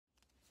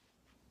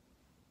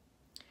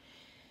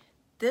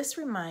This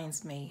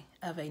reminds me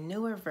of a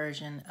newer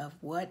version of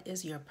What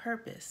is Your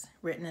Purpose,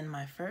 written in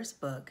my first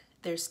book,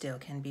 There Still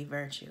Can Be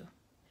Virtue.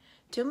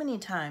 Too many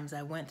times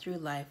I went through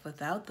life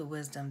without the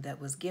wisdom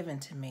that was given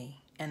to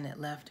me, and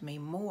it left me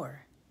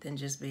more than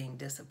just being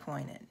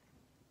disappointed.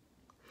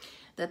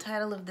 The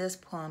title of this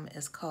poem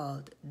is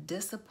called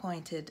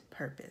Disappointed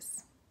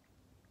Purpose.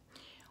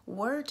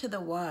 Word to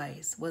the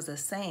wise was a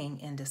saying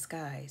in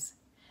disguise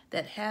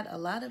that had a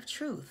lot of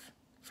truth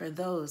for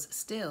those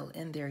still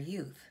in their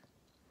youth.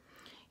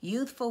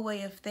 Youthful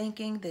way of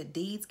thinking that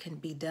deeds can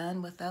be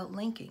done without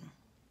linking.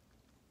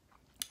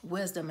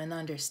 Wisdom and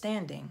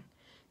understanding,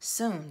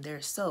 soon their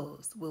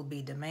souls will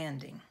be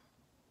demanding.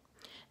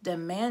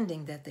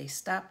 Demanding that they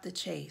stop the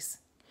chase,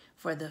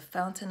 for the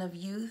fountain of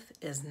youth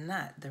is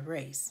not the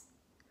race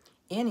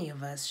any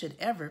of us should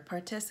ever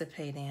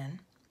participate in,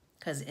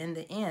 'cause in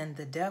the end,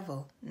 the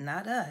devil,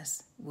 not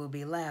us, will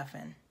be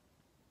laughing.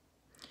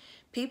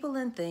 People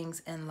and things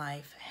in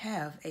life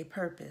have a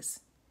purpose,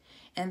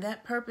 and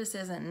that purpose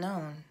isn't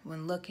known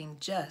when looking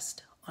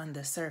just on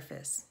the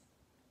surface.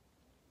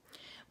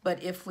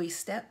 But if we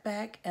step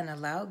back and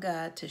allow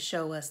God to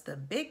show us the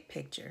big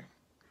picture,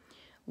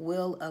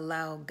 we'll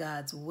allow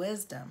God's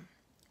wisdom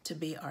to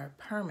be our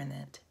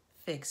permanent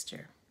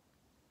fixture.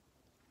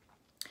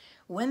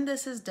 When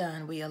this is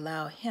done, we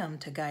allow Him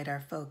to guide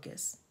our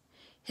focus.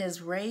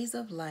 His rays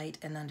of light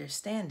and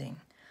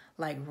understanding,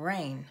 like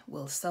rain,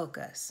 will soak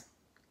us.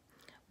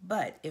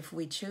 But if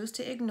we choose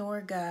to ignore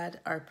God,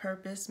 our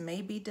purpose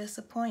may be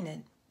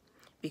disappointed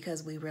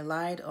because we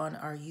relied on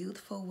our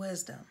youthful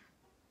wisdom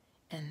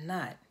and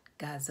not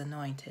God's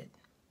anointed.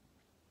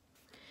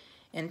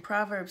 In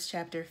Proverbs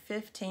chapter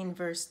 15,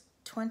 verse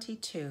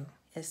 22,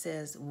 it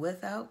says,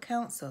 "Without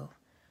counsel,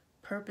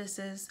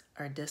 purposes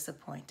are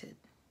disappointed."